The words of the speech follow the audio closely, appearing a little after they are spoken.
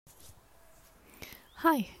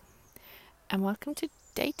Hi, and welcome to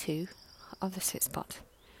day 2 of the Sit Spot.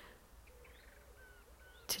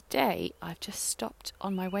 Today I've just stopped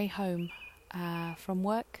on my way home from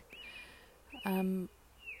work along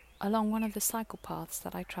one of the cycle paths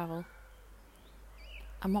that I travel.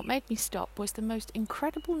 And what made me stop was the most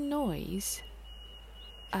incredible noise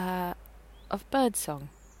of birdsong.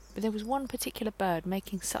 But there was one particular bird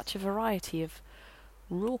making such a variety of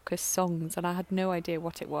raucous songs, and I had no idea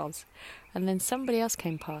what it was. And then somebody else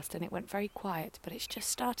came past and it went very quiet, but it's just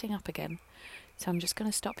starting up again. So I'm just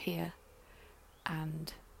going to stop here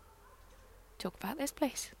and talk about this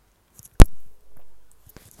place.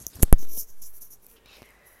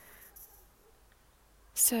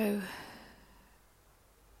 So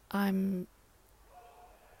I'm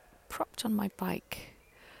propped on my bike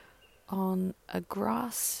on a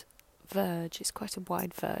grass verge. It's quite a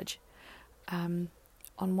wide verge.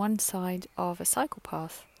 On one side of a cycle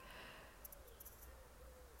path.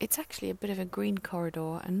 It's actually a bit of a green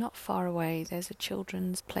corridor, and not far away there's a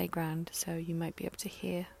children's playground, so you might be able to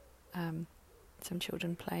hear some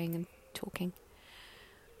children playing and talking.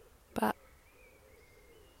 But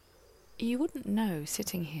you wouldn't know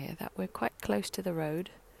sitting here that we're quite close to the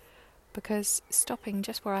road, because stopping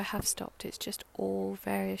just where I have stopped, it's just all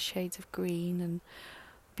various shades of green and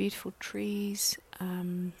beautiful trees.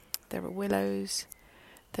 There are willows.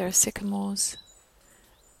 There are sycamores.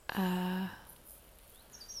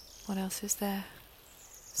 What else is there?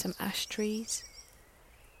 Some ash trees.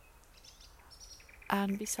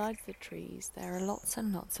 And besides the trees, there are lots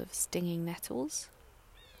and lots of stinging nettles.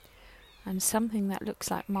 And something that looks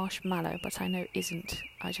like marshmallow, but I know isn't.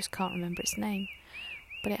 I just can't remember its name.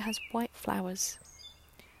 But it has white flowers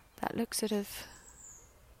that look sort of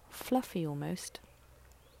fluffy almost.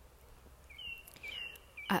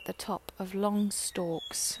 At the top of long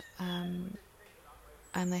stalks, and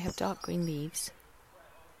they have dark green leaves,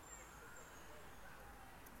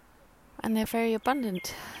 and they're very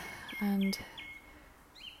abundant and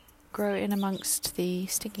grow in amongst the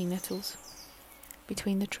stinging nettles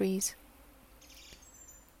between the trees.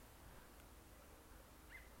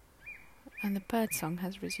 And the birdsong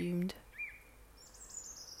has resumed.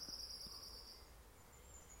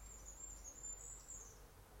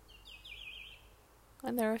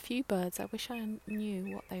 And there are a few birds, I wish I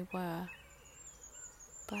knew what they were,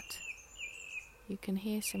 but you can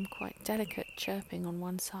hear some quite delicate chirping on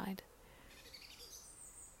one side,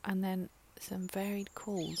 and then some varied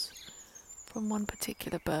calls from one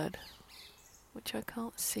particular bird, which I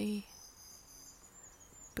can't see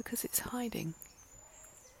because it's hiding.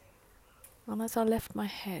 And as I left my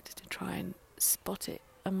head to try and spot it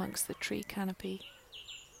amongst the tree canopy,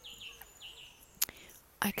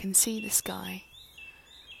 I can see the sky,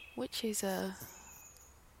 which is a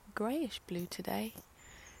greyish blue today.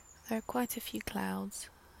 There are quite a few clouds.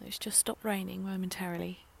 It's just stopped raining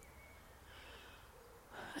momentarily.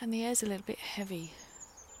 And the air's a little bit heavy.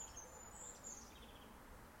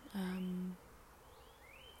 And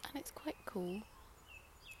it's quite cool.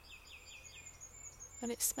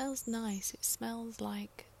 And it smells nice. It smells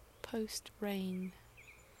like post-rain,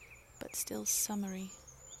 but still summery.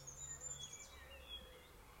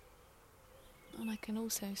 And I can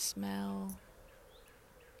also smell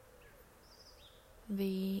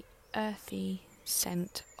the earthy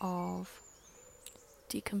scent of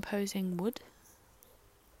decomposing wood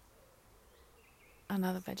and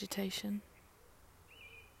other vegetation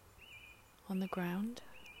on the ground.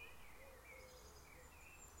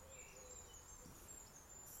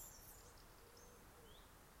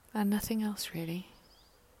 And nothing else really.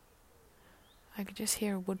 I could just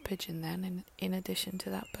hear a wood pigeon then, in addition to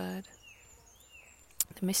that bird,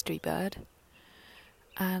 the mystery bird.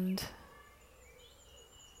 And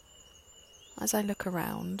as I look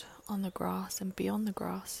around on the grass and beyond the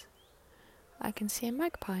grass, I can see a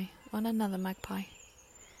magpie on another magpie.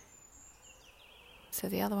 So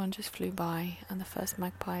the other one just flew by, and the first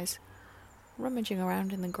magpie's rummaging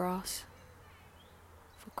around in the grass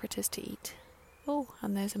for critters to eat. Oh,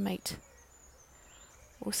 and there's a mate,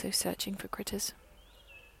 also searching for critters.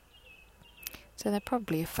 So they're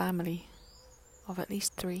probably a family of at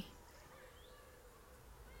least 3.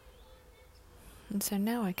 And so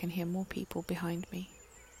now I can hear more people behind me,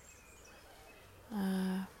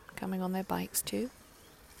 coming on their bikes too.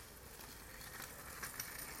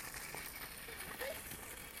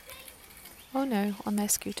 Oh no, on their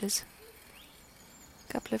scooters.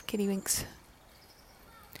 A couple of kiddywinks.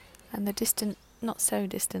 And the distant, not so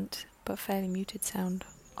distant, but fairly muted sound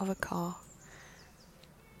of a car,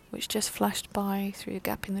 which just flashed by through a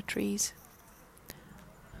gap in the trees.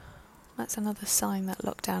 That's another sign that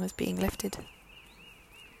lockdown is being lifted.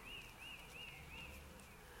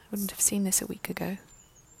 Wouldn't have seen this a week ago.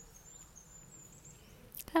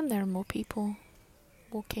 And there are more people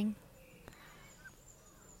walking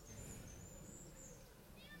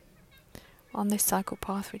on this cycle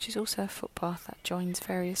path, which is also a footpath that joins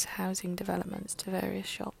various housing developments to various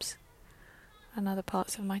shops and other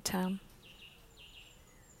parts of my town.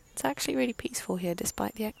 It's actually really peaceful here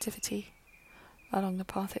despite the activity along the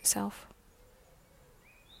path itself.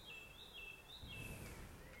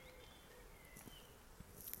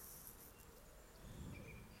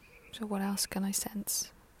 So what else can I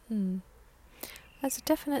sense? There's a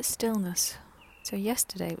definite stillness. So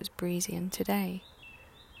yesterday it was breezy, and today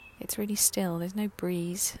it's really still. There's no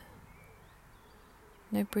breeze.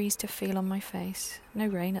 No breeze to feel on my face. No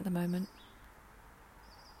rain at the moment.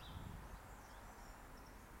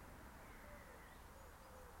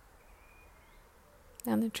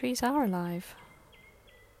 And the trees are alive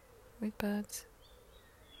with birds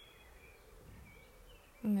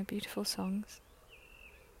and their beautiful songs,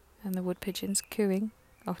 and the wood pigeons cooing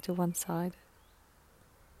off to one side.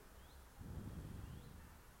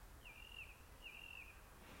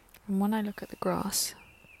 And when I look at the grass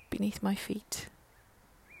beneath my feet,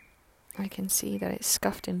 I can see that it's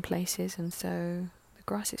scuffed in places, and so the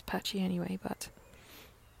grass is patchy anyway, but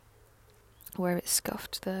where it's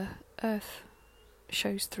scuffed, the earth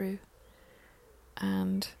shows through,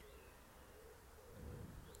 and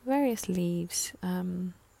various leaves.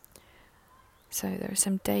 So there are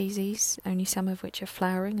some daisies, only some of which are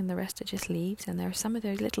flowering and the rest are just leaves, and there are some of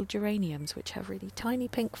those little geraniums which have really tiny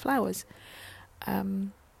pink flowers,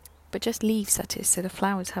 but just leaves, that is, so the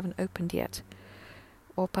flowers haven't opened yet,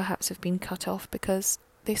 or perhaps have been cut off because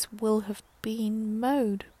this will have been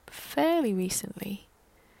mowed fairly recently,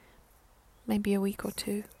 maybe a week or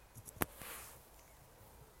two.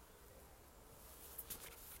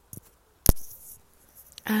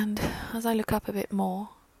 And as I look up a bit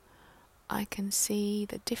more, I can see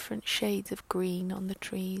the different shades of green on the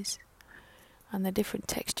trees and the different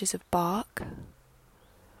textures of bark.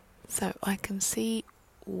 So I can see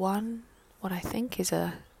one, what I think is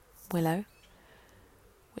a willow,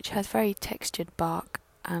 which has very textured bark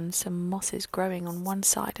and some mosses growing on one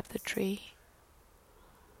side of the tree,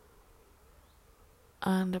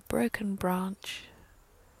 and a broken branch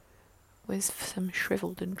with some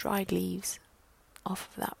shriveled and dried leaves off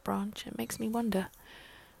of that branch. It makes me wonder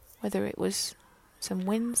whether it was some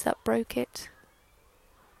winds that broke it,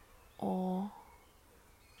 or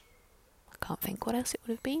I can't think what else it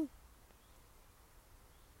would have been.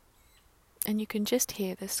 And you can just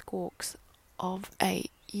hear the squawks of a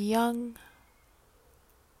young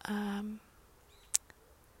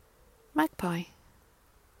magpie.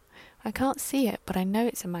 I can't see it, but I know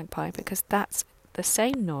it's a magpie because that's the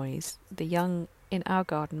same noise the young in our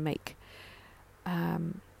garden make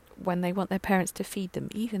when they want their parents to feed them,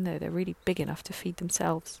 even though they're really big enough to feed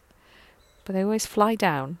themselves. But they always fly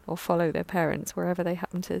down or follow their parents wherever they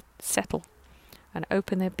happen to settle and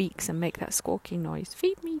open their beaks and make that squawking noise.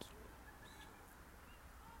 Feed me!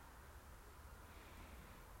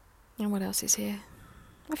 And what else is here?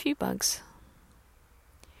 A few bugs.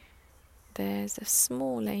 There's a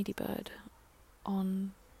small ladybird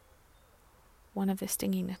on one of the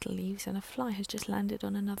stinging nettle leaves, and a fly has just landed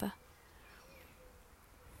on another.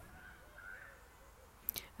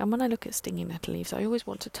 And when I look at stinging nettle leaves, I always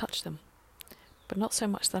want to touch them, but not so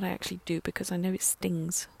much that I actually do, because I know it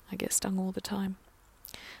stings. I get stung all the time.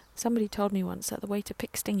 Somebody told me once that the way to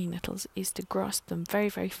pick stinging nettles is to grasp them very,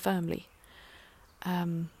 very firmly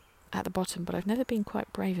at the bottom, but I've never been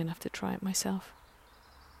quite brave enough to try it myself.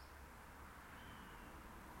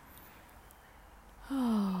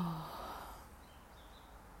 Oh.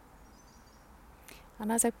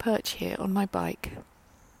 And as I perch here on my bike,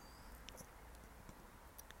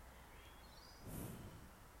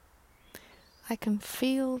 I can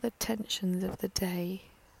feel the tensions of the day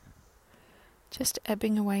just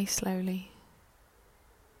ebbing away slowly.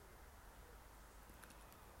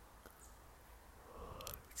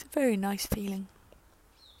 It's a very nice feeling.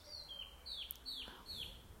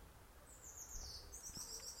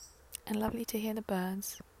 And lovely to hear the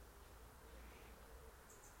birds.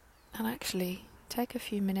 And actually take a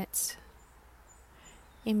few minutes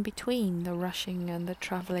in between the rushing and the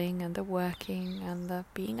travelling and the working and the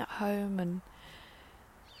being at home and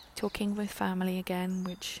talking with family again,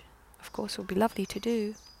 which of course will be lovely to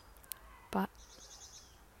do, but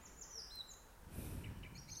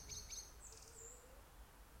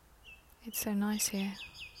it's so nice here,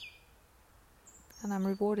 and I'm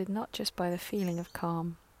rewarded not just by the feeling of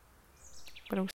calm, but also